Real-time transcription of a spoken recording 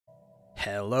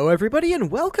Hello everybody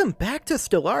and welcome back to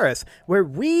Stellaris, where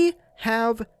we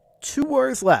have 2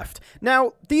 wars left.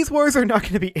 Now, these wars are not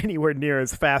going to be anywhere near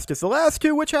as fast as the last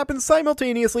 2, which happened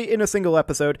simultaneously in a single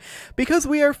episode, because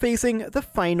we are facing the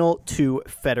final 2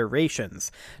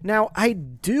 federations. Now, I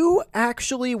do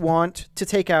actually want to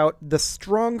take out the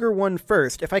stronger one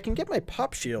first, if I can get my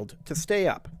pop shield to stay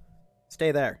up.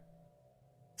 Stay there.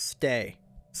 Stay.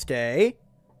 Stay.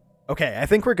 Okay, I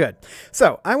think we're good.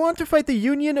 So, I want to fight the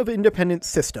Union of Independent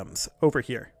Systems over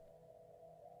here.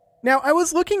 Now, I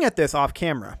was looking at this off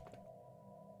camera.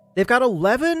 They've got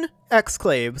 11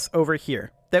 exclaves over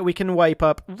here that we can wipe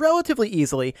up relatively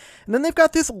easily, and then they've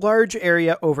got this large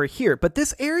area over here, but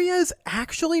this area is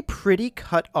actually pretty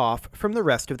cut off from the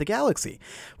rest of the galaxy.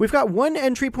 We've got one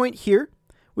entry point here,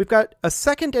 we've got a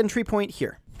second entry point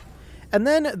here, and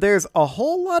then there's a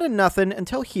whole lot of nothing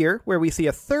until here, where we see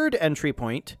a third entry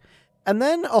point, and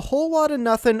then a whole lot of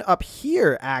nothing up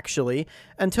here, actually,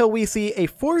 until we see a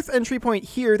 4th entry point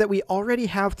here that we already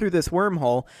have through this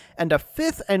wormhole, and a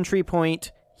 5th entry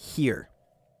point here.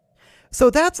 So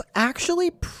that's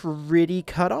actually pretty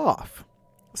cut off.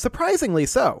 Surprisingly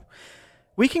so.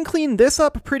 We can clean this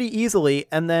up pretty easily,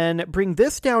 and then bring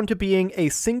this down to being a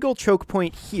single choke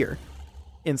point here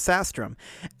in Sastrum.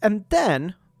 And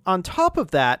then, on top of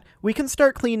that, we can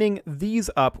start cleaning these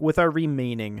up with our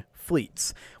remaining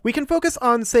fleets. We can focus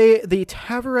on, say, the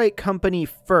Taverite Company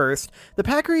first. The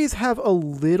Packeries have a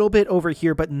little bit over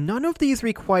here, but none of these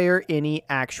require any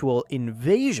actual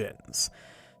invasions.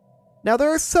 Now,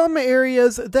 there are some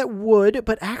areas that would,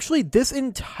 but actually this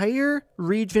entire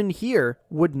region here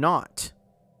would not.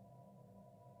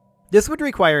 This would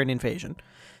require an invasion.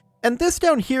 And this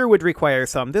down here would require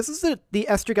some. This is the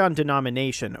Estragon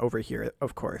denomination over here,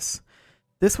 of course.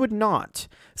 This would not.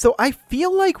 So I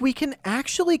feel like we can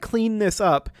actually clean this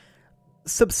up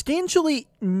substantially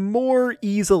more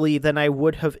easily than I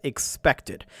would have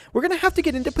expected. We're going to have to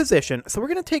get into position. So we're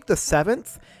going to take the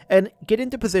 7th and get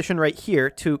into position right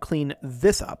here to clean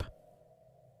this up.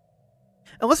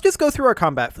 And let's just go through our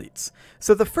combat fleets.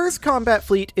 So the first combat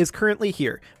fleet is currently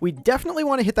here. We definitely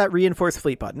want to hit that reinforce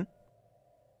fleet button.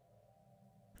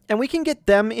 And we can get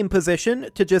them in position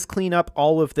to just clean up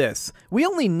all of this. We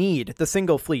only need the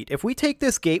single fleet. If we take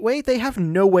this gateway, they have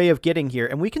no way of getting here,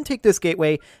 and we can take this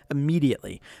gateway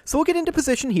immediately. So we'll get into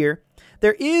position here.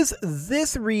 There is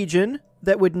this region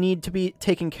that would need to be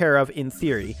taken care of in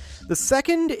theory. The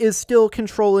second is still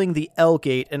controlling the L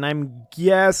gate, and I'm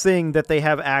guessing that they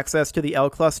have access to the L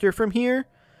cluster from here.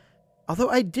 Although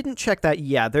I didn't check that.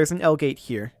 Yeah, there's an L gate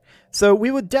here. So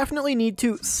we would definitely need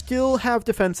to still have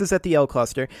defenses at the L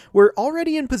cluster. We're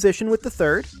already in position with the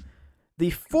 3rd.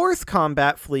 The 4th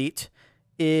combat fleet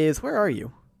is... Where are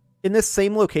you? In this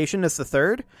same location as the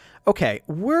 3rd? Okay,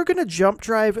 we're going to jump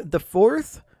drive the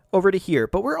 4th over to here,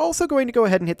 but we're also going to go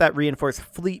ahead and hit that reinforce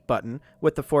fleet button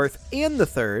with the 4th and the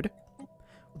 3rd. We'll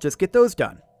just get those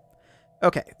done.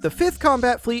 Okay, the 5th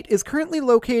combat fleet is currently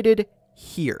located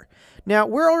here. Now,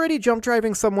 we're already jump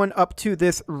driving someone up to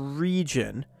this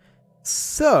region.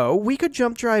 So, we could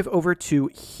jump drive over to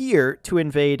here to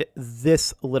invade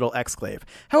this little exclave.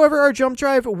 However, our jump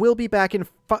drive will be back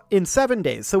in 7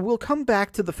 days, so we'll come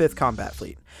back to the 5th combat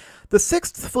fleet. The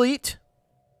 6th fleet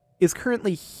is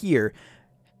currently here.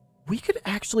 We could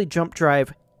actually jump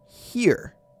drive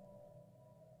here.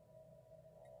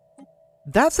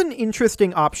 That's an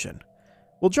interesting option.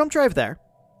 We'll jump drive there.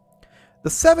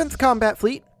 The 7th combat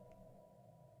fleet,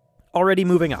 already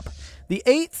moving up. The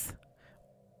 8th...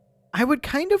 I would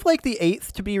kind of like the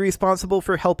 8th to be responsible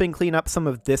for helping clean up some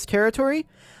of this territory.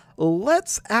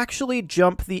 Let's actually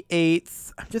jump the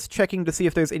 8th. I'm just checking to see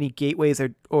if there's any gateways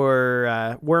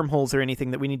or wormholes or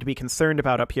anything that we need to be concerned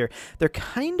about up here. There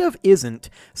kind of isn't.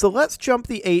 So let's jump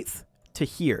the 8th to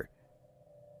here.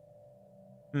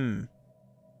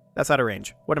 That's out of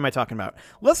range. What am I talking about?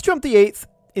 Let's jump the 8th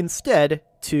instead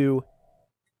to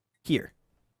here.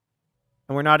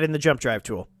 And we're not in the jump drive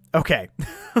tool. Okay.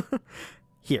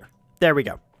 Here. There we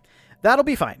go. That'll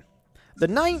be fine. The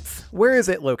 9th, where is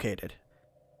it located?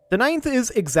 The 9th is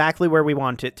exactly where we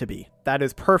want it to be. That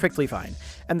is perfectly fine.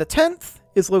 And the 10th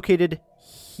is located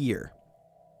here.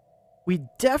 We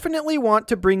definitely want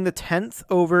to bring the 10th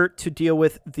over to deal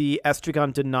with the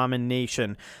Estragon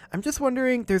denomination. I'm just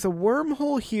wondering, there's a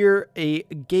wormhole here, a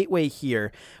gateway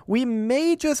here. We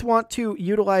may just want to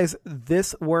utilize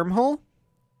this wormhole.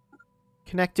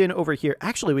 Connect in over here.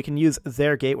 Actually, we can use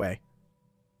their gateway,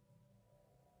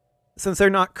 since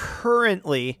they're not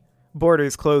currently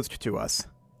borders closed to us.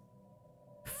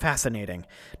 Fascinating.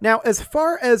 Now, as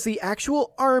far as the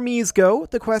actual armies go,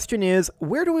 the question is,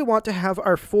 where do we want to have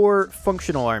our 4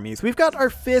 functional armies? We've got our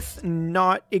 5th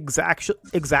not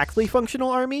exactly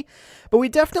functional army, but we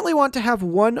definitely want to have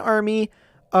one army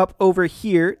up over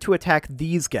here to attack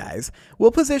these guys.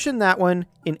 We'll position that one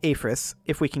in Aphris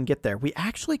if we can get there. We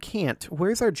actually can't.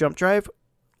 Where's our jump drive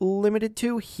limited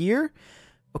to? Here?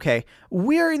 Okay,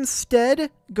 we're instead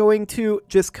going to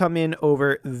just come in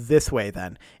over this way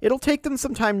then. It'll take them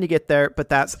some time to get there, but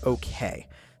that's okay.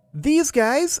 These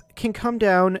guys can come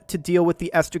down to deal with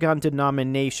the Estragon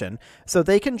denomination, so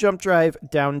they can jump drive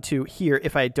down to here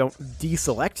if I don't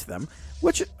deselect them,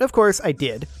 which of course I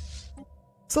did.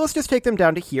 So let's just take them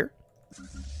down to here.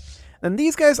 And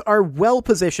these guys are well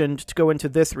positioned to go into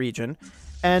this region,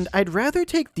 and I'd rather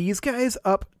take these guys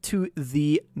up to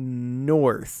the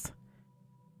north.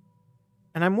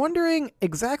 And I'm wondering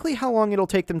exactly how long it'll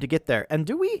take them to get there. And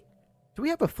do we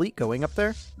have a fleet going up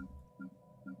there?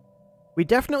 We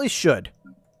definitely should.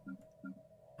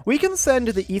 We can send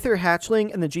the Ether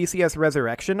Hatchling and the GCS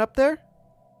Resurrection up there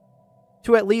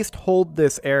to at least hold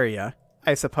this area,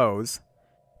 I suppose.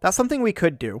 That's something we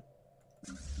could do.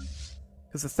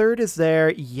 Because the 3rd is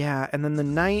there, yeah, and then the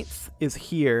 9th is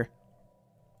here.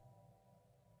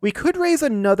 We could raise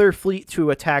another fleet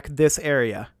to attack this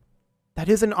area. That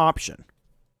is an option.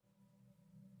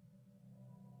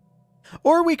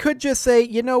 Or we could just say,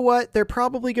 you know what, they're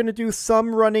probably going to do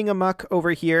some running amok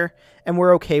over here, and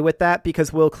we're okay with that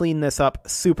because we'll clean this up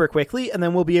super quickly, and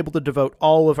then we'll be able to devote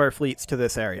all of our fleets to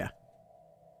this area.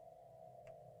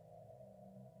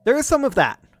 There is some of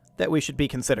that we should be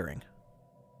considering.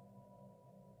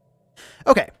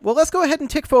 Okay, well, let's go ahead and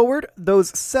tick forward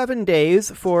those 7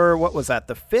 days for, what was that,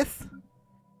 the 5th?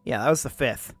 Yeah, that was the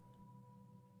 5th.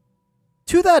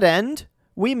 To that end,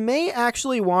 we may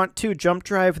actually want to jump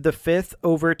drive the 5th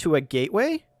over to a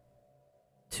gateway.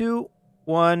 2,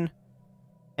 1,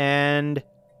 and...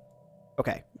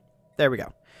 okay, there we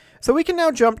go. So we can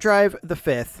now jump drive the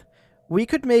 5th. We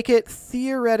could make it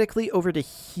theoretically over to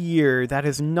here. That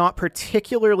is not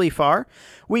particularly far.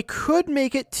 We could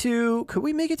make it to... could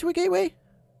we make it to a gateway?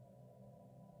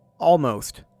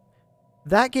 Almost.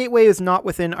 That gateway is not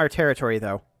within our territory,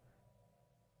 though.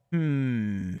 How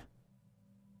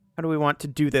do we want to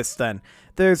do this then?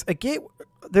 There's a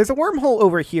wormhole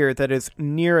over here that is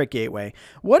near a gateway.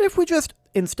 What if we just,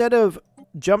 instead of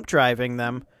jump driving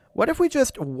them, what if we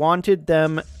just wanted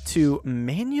them to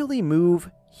manually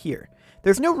move here?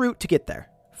 There's no route to get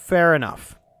there. Fair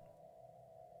enough.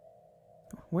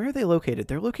 Where are they located?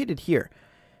 They're located here.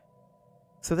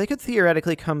 So they could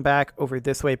theoretically come back over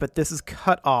this way, but this is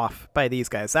cut off by these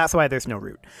guys. That's why there's no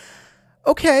route.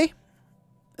 Okay.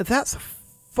 That's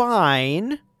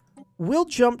fine. We'll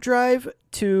jump drive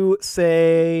to,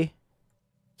 say,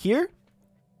 here.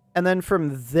 And then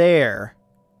from there,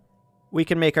 we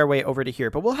can make our way over to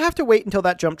here. But we'll have to wait until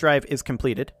that jump drive is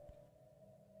completed.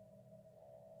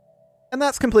 And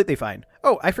that's completely fine.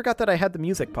 Oh, I forgot that I had the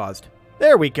music paused.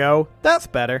 There we go. That's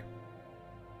better.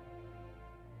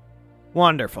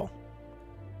 Wonderful.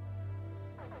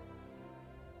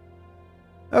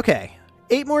 Okay.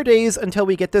 8 more days until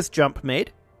we get this jump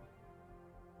made.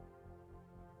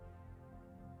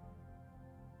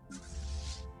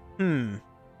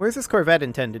 Where's this Corvette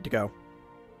intended to go?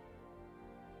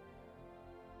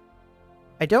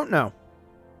 I don't know.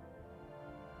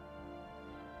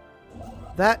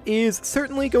 That is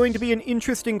certainly going to be an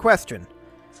interesting question.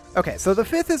 Okay, so the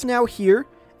 5th is now here,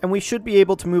 and we should be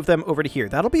able to move them over to here.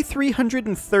 That'll be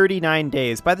 339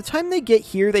 days. By the time they get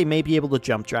here, they may be able to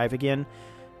jump drive again.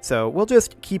 So we'll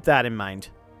just keep that in mind.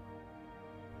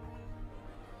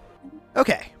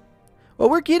 Okay. Well,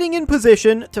 we're getting in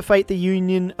position to fight the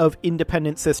Union of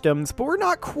Independent Systems, but we're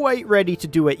not quite ready to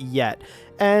do it yet.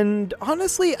 And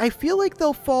honestly, I feel like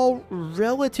they'll fall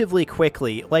relatively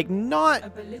quickly. Like, not...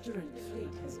 A belligerent fleet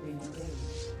has been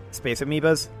engaged. Space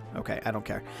amoebas? Okay, I don't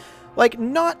care. Like,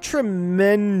 not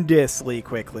tremendously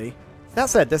quickly. That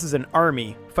said, this is an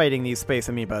army fighting these space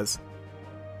amoebas.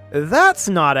 That's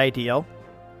not ideal.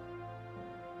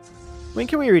 When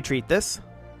can we retreat this?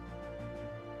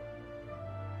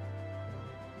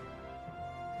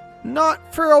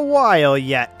 Not for a while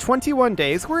yet. 21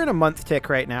 days. We're in a month tick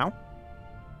right now.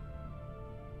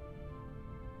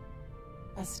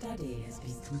 A study has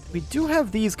been completed. We do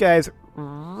have these guys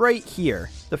right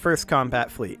here, the first combat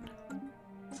fleet.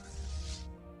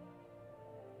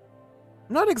 I'm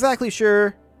not exactly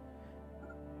sure.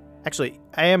 Actually,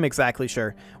 I am exactly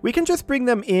sure. We can just bring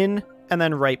them in and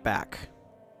then right back.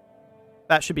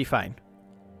 That should be fine.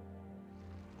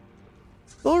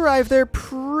 They'll arrive there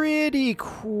pretty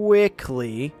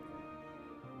quickly.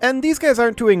 And these guys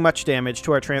aren't doing much damage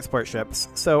to our transport ships,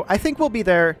 so I think we'll be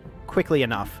there quickly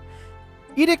enough.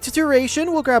 Edict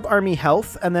Duration will grab Army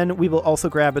Health, and then we will also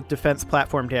grab a Defense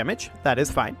Platform Damage. That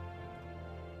is fine.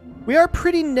 We are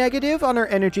pretty negative on our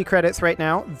energy credits right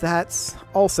now. That's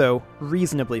also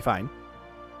reasonably fine.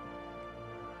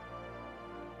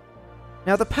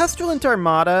 Now, the Pestilent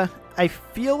Armada, I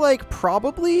feel like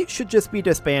probably should just be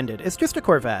disbanded. It's just a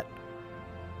Corvette.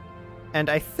 And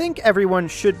I think everyone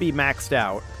should be maxed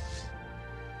out.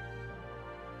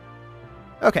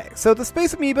 Okay, so the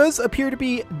Space Amoebas appear to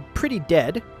be pretty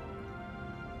dead.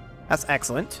 That's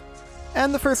excellent.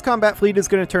 And the first combat fleet is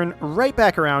going to turn right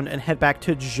back around and head back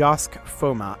to Josk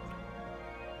Fomat.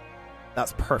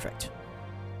 That's perfect.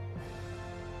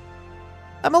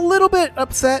 I'm a little bit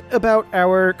upset about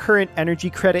our current energy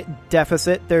credit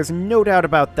deficit. There's no doubt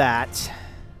about that.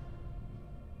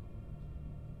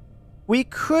 We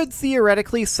could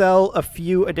theoretically sell a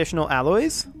few additional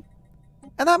alloys.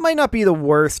 And that might not be the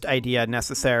worst idea,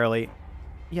 necessarily.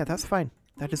 Yeah, that's fine.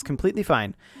 That is completely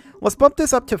fine. Let's bump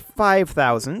this up to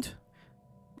 5,000.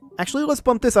 Actually, let's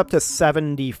bump this up to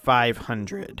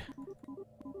 7,500.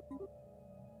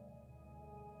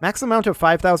 Max amount of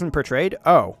 5,000 per trade?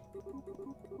 Oh.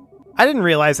 I didn't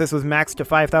realize this was maxed to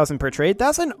 5,000 per trade.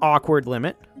 That's an awkward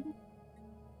limit.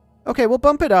 Okay, we'll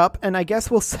bump it up, and I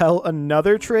guess we'll sell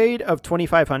another trade of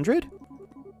 2,500.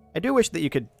 I do wish that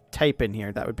you could type in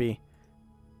here. That would be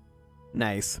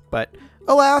nice, but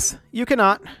alas, you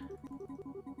cannot.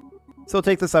 So we'll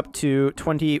take this up to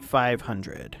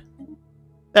 2,500.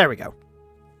 There we go.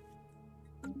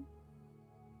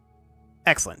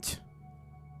 Excellent.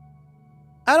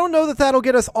 I don't know that that'll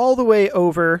get us all the way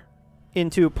over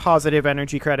into positive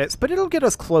energy credits, but it'll get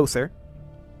us closer.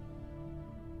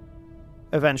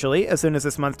 Eventually, as soon as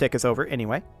this month tick is over,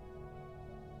 anyway.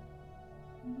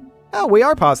 Oh, we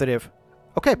are positive.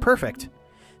 Okay, perfect.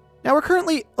 Now we're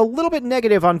currently a little bit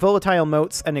negative on volatile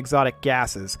motes and exotic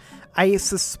gases. I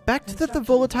suspect that the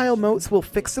volatile motes will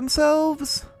fix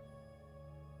themselves.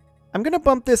 I'm going to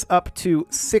bump this up to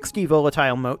 60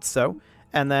 volatile motes, though,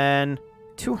 and then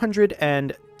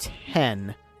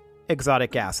 210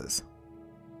 exotic gases.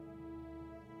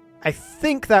 I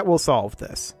think that will solve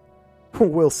this.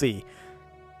 We'll see.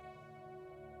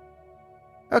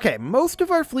 Okay, most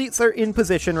of our fleets are in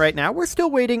position right now. We're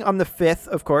still waiting on the 5th,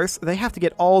 of course. They have to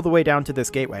get all the way down to this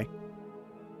gateway.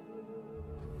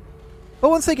 But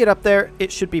once they get up there, it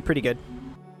should be pretty good.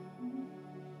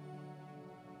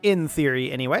 In theory,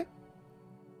 anyway.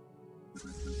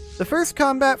 The first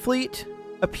combat fleet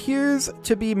appears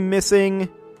to be missing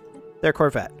their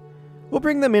Corvette. We'll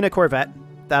bring them in a Corvette.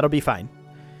 That'll be fine.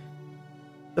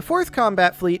 The 4th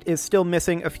combat fleet is still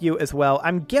missing a few as well.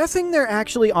 I'm guessing they're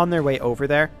actually on their way over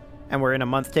there. And we're in a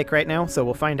month tick right now, so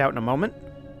we'll find out in a moment.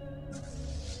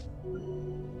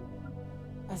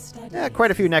 Yeah,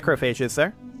 quite a few necrophages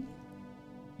there.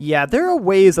 Yeah, they're a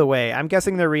ways away. I'm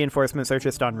guessing their reinforcements are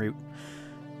just en route.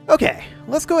 Okay,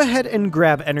 let's go ahead and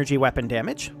grab energy weapon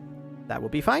damage. That will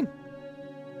be fine.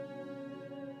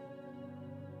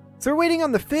 So we're waiting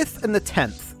on the 5th and the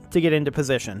 10th to get into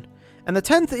position. And the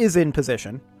 10th is in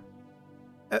position,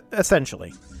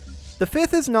 essentially. The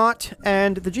 5th is not,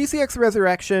 and the GCX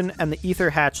Resurrection and the Ether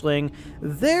Hatchling,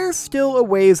 they're still a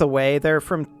ways away. They're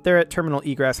at terminal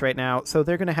egress right now, so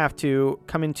they're going to have to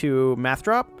come into Math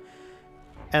Drop,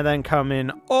 and then come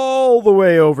in all the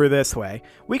way over this way.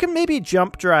 We can maybe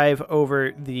jump drive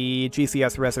over the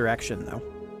GCS Resurrection, though.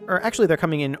 Or actually, they're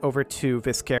coming in over to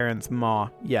Viscaran's Maw.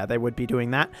 Yeah, they would be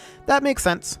doing that. That makes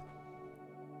sense.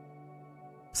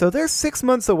 So they're 6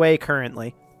 months away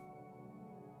currently.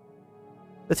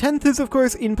 The 10th is, of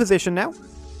course, in position now.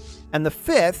 And the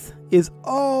 5th is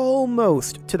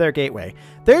almost to their gateway.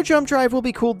 Their jump drive will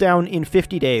be cooled down in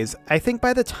 50 days. I think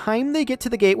by the time they get to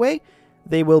the gateway,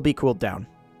 they will be cooled down.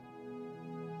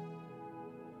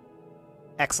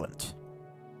 Excellent.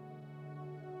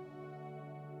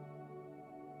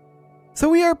 So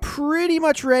we are pretty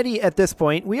much ready at this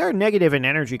point. We are negative in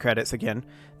energy credits again.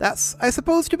 That's, I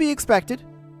suppose, to be expected.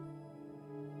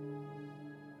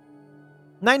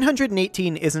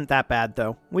 918 isn't that bad,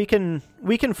 though. We can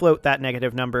float that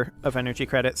negative number of energy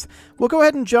credits. We'll go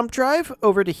ahead and jump drive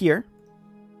over to here.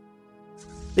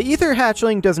 The Ether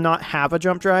Hatchling does not have a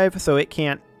jump drive, so it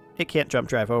can't jump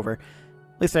drive over.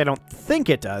 At least I don't think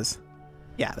it does.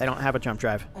 Yeah, they don't have a jump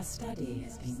drive. A study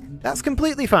has been completed. That's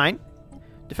completely fine.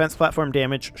 Defense platform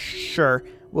damage, sure.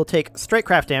 We'll take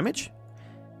Strikecraft damage.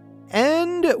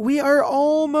 And we are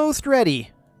almost ready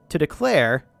to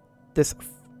declare this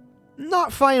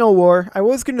not final war. I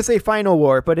was going to say final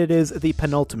war, but it is the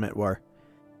penultimate war.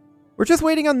 We're just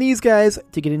waiting on these guys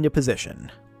to get into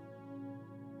position.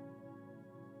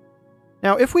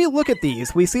 Now, if we look at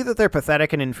these, we see that they're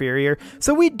pathetic and inferior,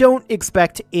 so we don't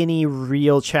expect any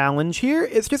real challenge here.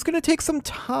 It's just going to take some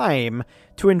time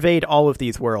to invade all of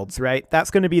these worlds, right? That's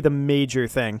going to be the major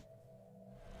thing.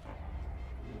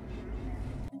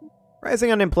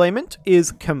 Rising unemployment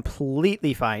is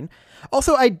completely fine.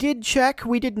 Also, I did check.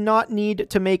 We did not need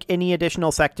to make any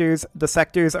additional sectors. The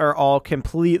sectors are all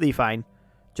completely fine,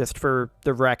 just for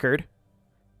the record.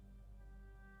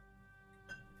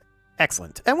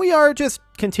 Excellent. And we are just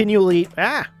continually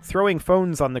throwing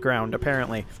phones on the ground,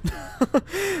 apparently.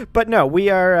 But no, we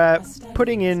are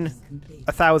putting in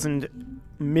 1,000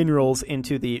 minerals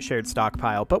into the shared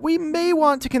stockpile. But we may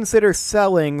want to consider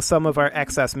selling some of our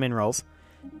excess minerals.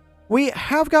 We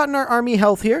have gotten our army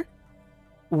health here.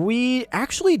 We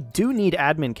actually do need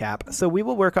admin cap, so we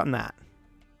will work on that.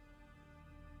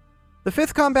 The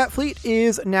 5th combat fleet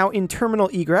is now in terminal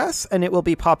egress, and it will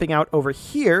be popping out over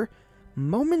here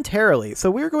momentarily.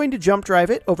 So we're going to jump drive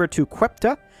it over to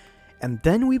Quepta, and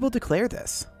then we will declare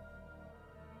this.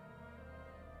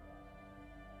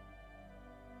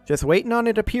 Just waiting on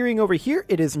it appearing over here.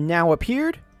 It is now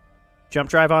appeared. Jump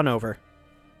drive on over.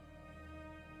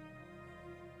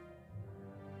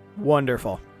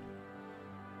 Wonderful.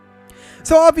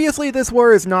 So obviously this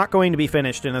war is not going to be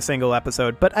finished in a single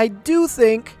episode, but I do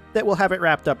think that we'll have it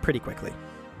wrapped up pretty quickly.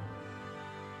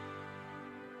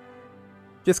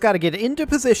 Just got to get into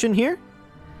position here,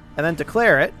 and then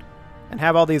declare it, and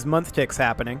have all these month ticks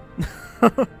happening.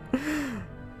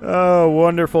 Oh,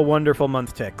 wonderful, wonderful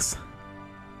month ticks.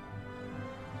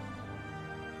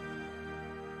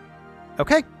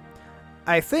 Okay.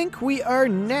 I think we are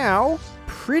now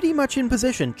pretty much in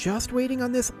position, just waiting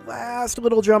on this last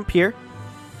little jump here.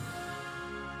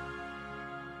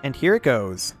 And here it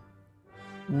goes.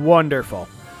 Wonderful.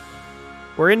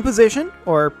 We're in position,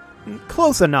 or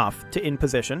close enough to in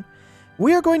position.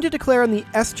 We are going to declare on the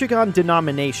Estragon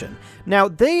denomination. Now,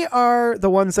 they are the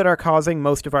ones that are causing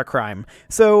most of our crime.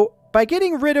 So, by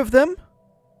getting rid of them,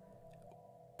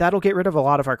 that'll get rid of a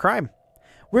lot of our crime.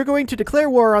 We're going to declare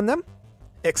war on them.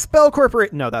 Expel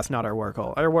corporate... No, that's not our war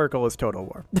goal. Our war goal is total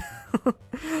war.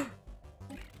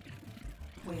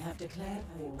 We have declared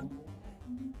war.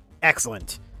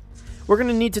 Excellent. We're going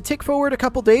to need to tick forward a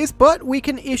couple days, but we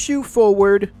can issue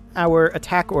forward our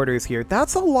attack orders here.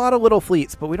 That's a lot of little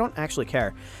fleets, but we don't actually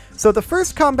care. So the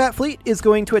 1st combat fleet is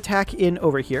going to attack in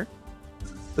over here.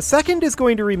 The 2nd is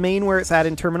going to remain where it's at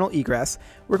in terminal egress.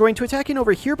 We're going to attack in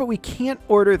over here, but we can't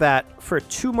order that for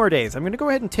 2 more days. I'm going to go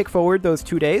ahead and tick forward those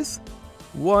 2 days.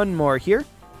 1 more here.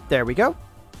 There we go.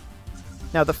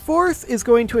 Now the 4th is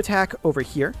going to attack over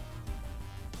here.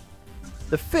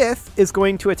 The 5th is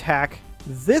going to attack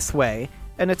this way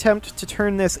and attempt to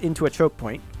turn this into a choke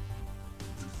point.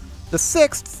 The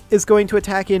 6th is going to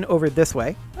attack in over this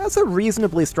way. That's a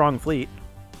reasonably strong fleet.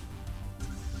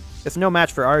 It's no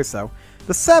match for ours, though.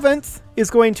 The 7th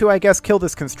is going to, I guess, kill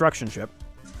this construction ship.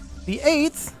 The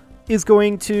 8th is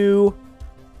going to...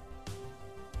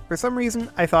 For some reason,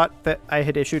 I thought that I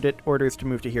had issued it orders to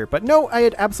move to here, but no, I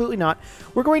had absolutely not.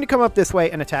 We're going to come up this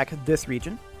way and attack this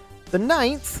region. The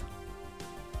 9th,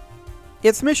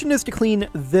 its mission is to clean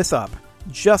this up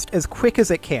just as quick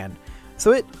as it can.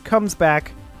 So it comes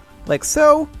back like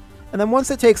so, and then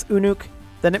once it takes Unuk,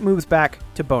 then it moves back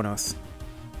to Bonos.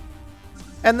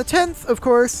 And the 10th, of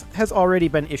course, has already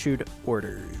been issued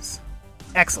orders.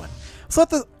 Excellent. So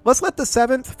let's let the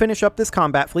 7th finish up this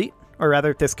combat fleet, or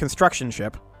rather this construction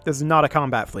ship. This is not a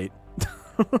combat fleet.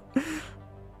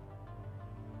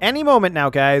 Any moment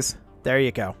now, guys. There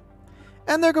you go.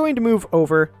 And they're going to move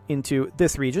over into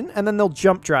this region, and then they'll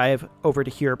jump drive over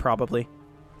to here, probably.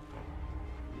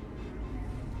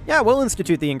 Yeah, we'll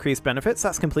institute the increased benefits.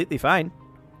 That's completely fine.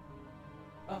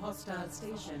 A hostile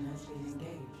station has been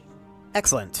engaged.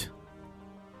 Excellent.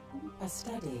 A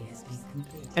study has been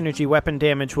completed. Energy weapon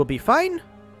damage will be fine.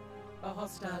 A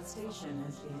hostile station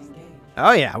has been engaged.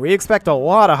 Oh yeah, we expect a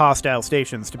lot of hostile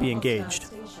stations to be engaged.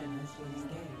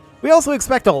 We also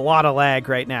expect a lot of lag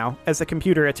right now, as the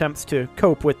computer attempts to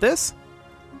cope with this.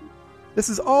 This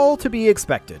is all to be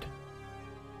expected.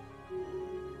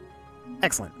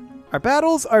 Excellent. Our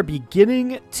battles are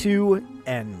beginning to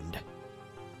end.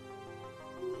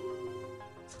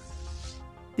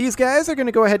 These guys are going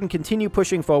to go ahead and continue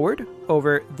pushing forward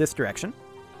over this direction.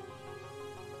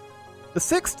 The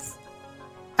 6th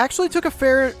actually took a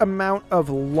fair amount of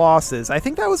losses. I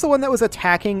think that was the one that was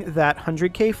attacking that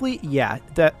 100k fleet. Yeah,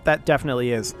 that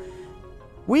definitely is.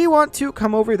 We want to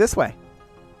come over this way.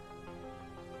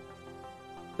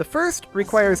 The 1st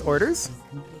requires orders.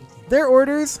 Their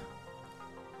orders...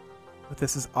 But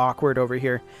this is awkward over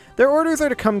here. Their orders are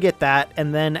to come get that,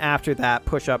 and then after that,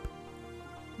 push up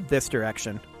this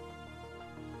direction.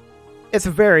 It's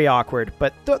very awkward,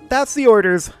 but that's the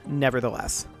orders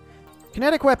nevertheless.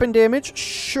 Kinetic weapon damage,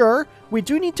 sure. We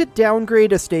do need to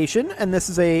downgrade a station, and this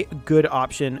is a good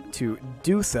option to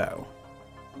do so.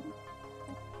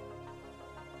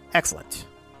 Excellent.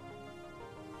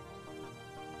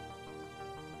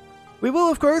 We will,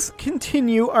 of course,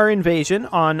 continue our invasion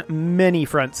on many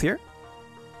fronts here.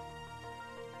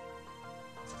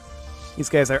 These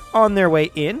guys are on their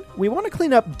way in. We want to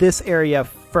clean up this area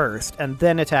first, and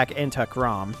then attack Entuk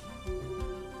Rom.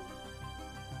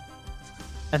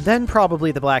 And then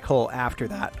probably the black hole after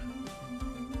that.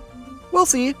 We'll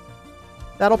see.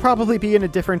 That'll probably be in a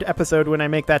different episode when I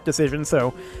make that decision,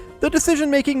 so the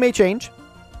decision-making may change.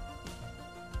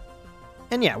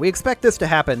 And yeah, we expect this to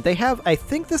happen. They have, I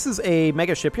think this is a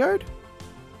Mega Shipyard?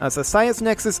 It's a Science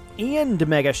Nexus and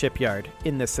Mega Shipyard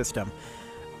in this system.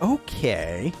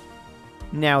 Okay.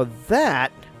 Now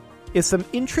that is some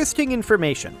interesting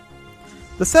information.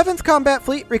 The 7th Combat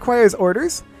Fleet requires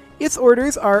orders. Its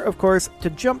orders are, of course, to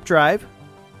jump drive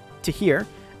to here,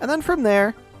 and then from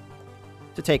there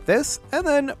to take this, and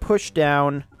then push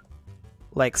down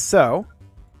like so,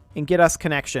 and get us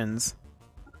connections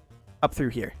up through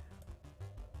here.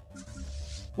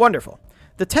 Wonderful.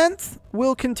 The 10th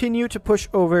will continue to push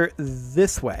over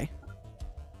this way.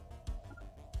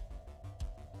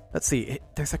 Let's see,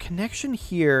 there's a connection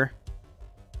here.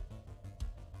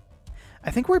 I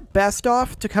think we're best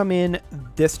off to come in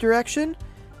this direction,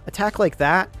 attack like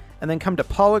that, and then come to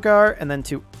Polygar, and then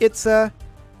to Itza,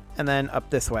 and then up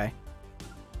this way.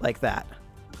 Like that.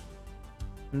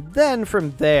 And then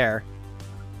from there,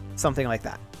 something like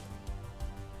that.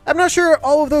 I'm not sure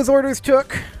all of those orders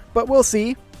took, but we'll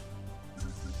see.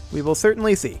 We will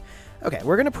certainly see. Okay,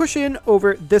 we're going to push in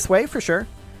over this way for sure.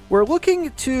 We're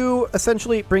looking to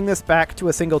essentially bring this back to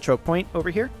a single choke point over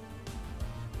here.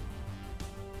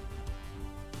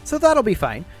 So that'll be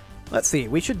fine. Let's see,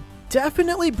 we should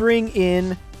definitely bring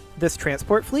in this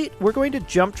transport fleet. We're going to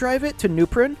jump drive it to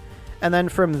Nuprin, and then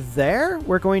from there,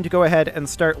 we're going to go ahead and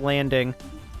start landing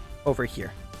over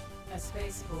here. A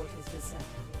spaceport is descending.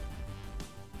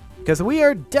 Because we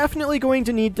are definitely going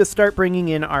to need to start bringing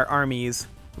in our armies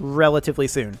relatively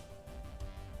soon.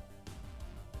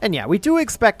 And yeah, we do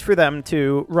expect for them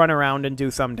to run around and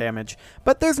do some damage,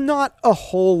 but there's not a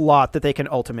whole lot that they can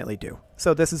ultimately do.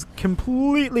 So this is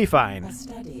completely fine. A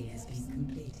study has been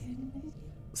completed.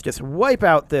 Let's just wipe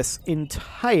out this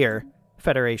entire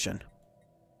Federation.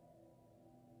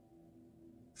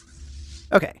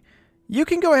 Okay, you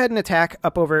can go ahead and attack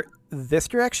up over this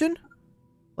direction,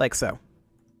 like so.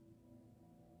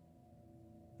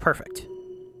 Perfect.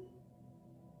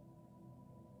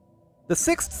 The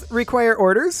 6th require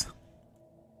orders.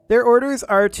 Their orders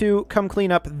are to come clean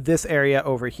up this area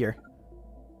over here.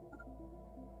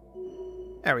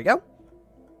 There we go.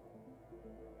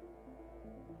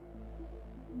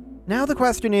 Now the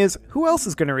question is, who else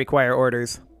is going to require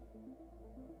orders?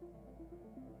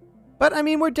 But, I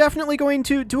mean, we're definitely going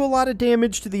to do a lot of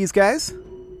damage to these guys.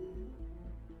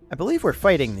 I believe we're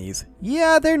fighting these.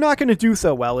 Yeah, they're not going to do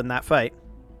so well in that fight.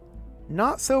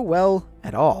 Not so well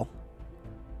at all.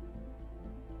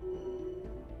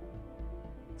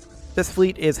 This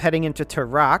fleet is heading into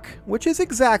Tarak, which is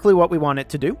exactly what we want it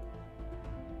to do.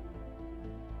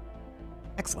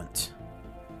 Excellent.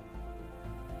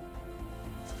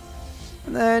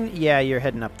 And then, yeah, you're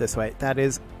heading up this way. That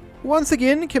is, once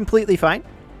again, completely fine.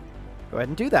 Go ahead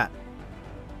and do that.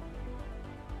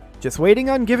 Just waiting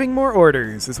on giving more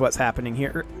orders is what's happening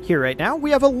here right now.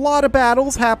 We have a lot of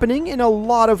battles happening in a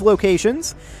lot of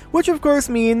locations, which of course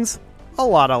means a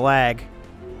lot of lag.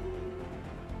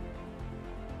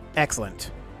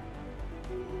 Excellent.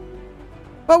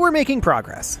 But we're making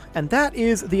progress, and that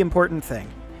is the important thing.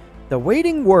 The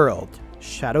waiting world,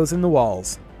 shadows in the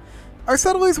walls. Our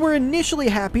settlers were initially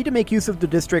happy to make use of the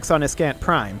districts on Iskant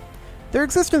Prime. Their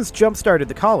existence jump-started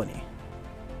the colony.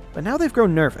 But now they've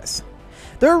grown nervous.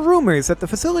 There are rumors that the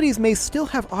facilities may still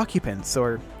have occupants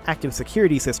or active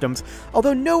security systems,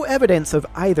 although no evidence of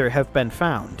either have been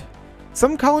found.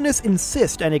 Some colonists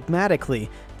insist enigmatically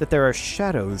that there are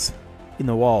shadows in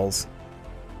the walls.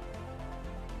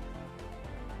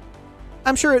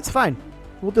 I'm sure it's fine.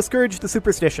 We'll discourage the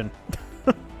superstition.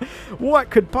 What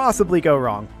could possibly go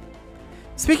wrong?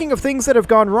 Speaking of things that have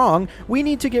gone wrong, we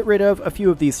need to get rid of a few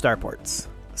of these starports.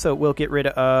 So we'll get rid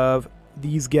of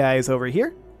these guys over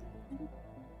here.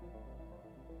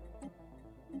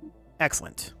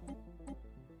 Excellent.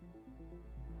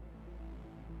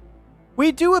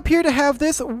 We do appear to have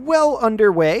this well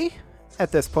underway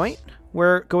at this point.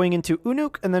 We're going into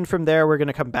Unuk, and then from there we're going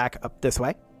to come back up this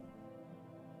way.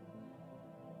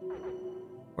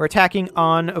 We're attacking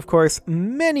on, of course,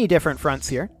 many different fronts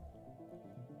here.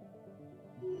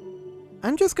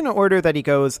 I'm just going to order that he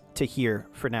goes to here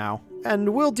for now,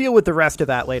 and we'll deal with the rest of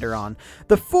that later on.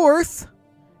 The 4th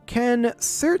can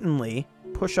certainly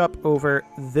push up over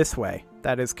this way.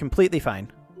 That is completely fine.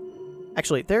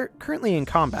 Actually, they're currently in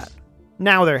combat.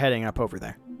 Now they're heading up over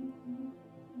there.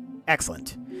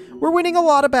 Excellent. We're winning a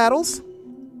lot of battles.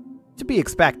 To be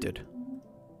expected.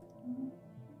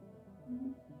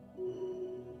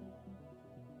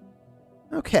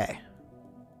 Okay.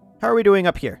 How are we doing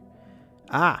up here?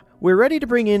 Ah, we're ready to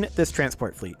bring in this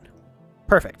transport fleet.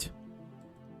 Perfect.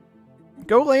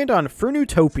 Go land on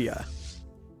Fernutopia.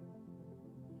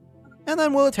 And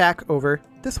then we'll attack over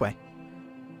this way.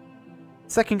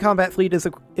 Second combat fleet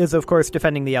is of course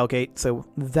defending the L gate, so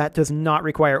that does not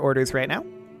require orders right now.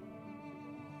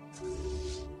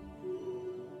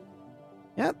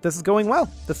 Yeah, this is going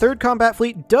well. The third combat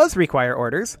fleet does require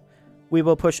orders. We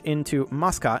will push into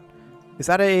Muscat. Is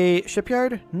that a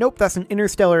shipyard? Nope, that's an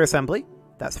interstellar assembly.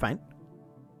 That's fine.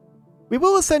 We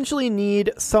will essentially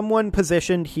need someone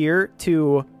positioned here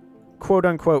to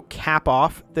quote-unquote cap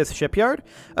off this shipyard.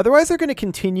 Otherwise, they're going to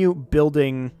continue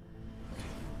building...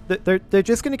 They're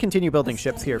just going to continue building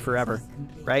ships here forever,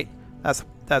 right?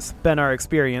 That's been our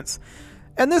experience.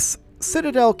 And this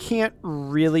Citadel can't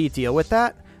really deal with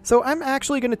that. So I'm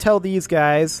actually going to tell these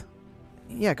guys...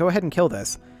 Yeah, go ahead and kill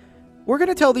this. We're going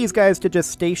to tell these guys to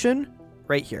just station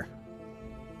right here.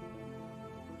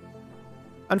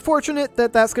 Unfortunate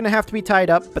that that's going to have to be tied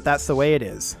up, but that's the way it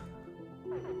is.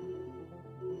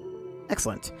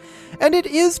 Excellent. And it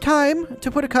is time to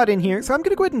put a cut in here, so I'm going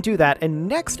to go ahead and do that. And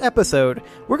next episode,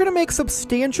 we're going to make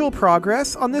substantial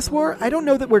progress on this war. I don't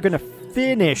know that we're going to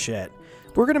finish it.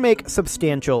 We're going to make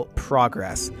substantial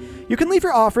progress. You can leave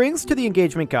your offerings to the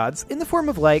engagement gods in the form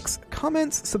of likes,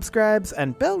 comments, subscribes,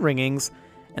 and bell ringings,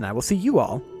 and I will see you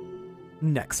all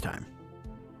next time.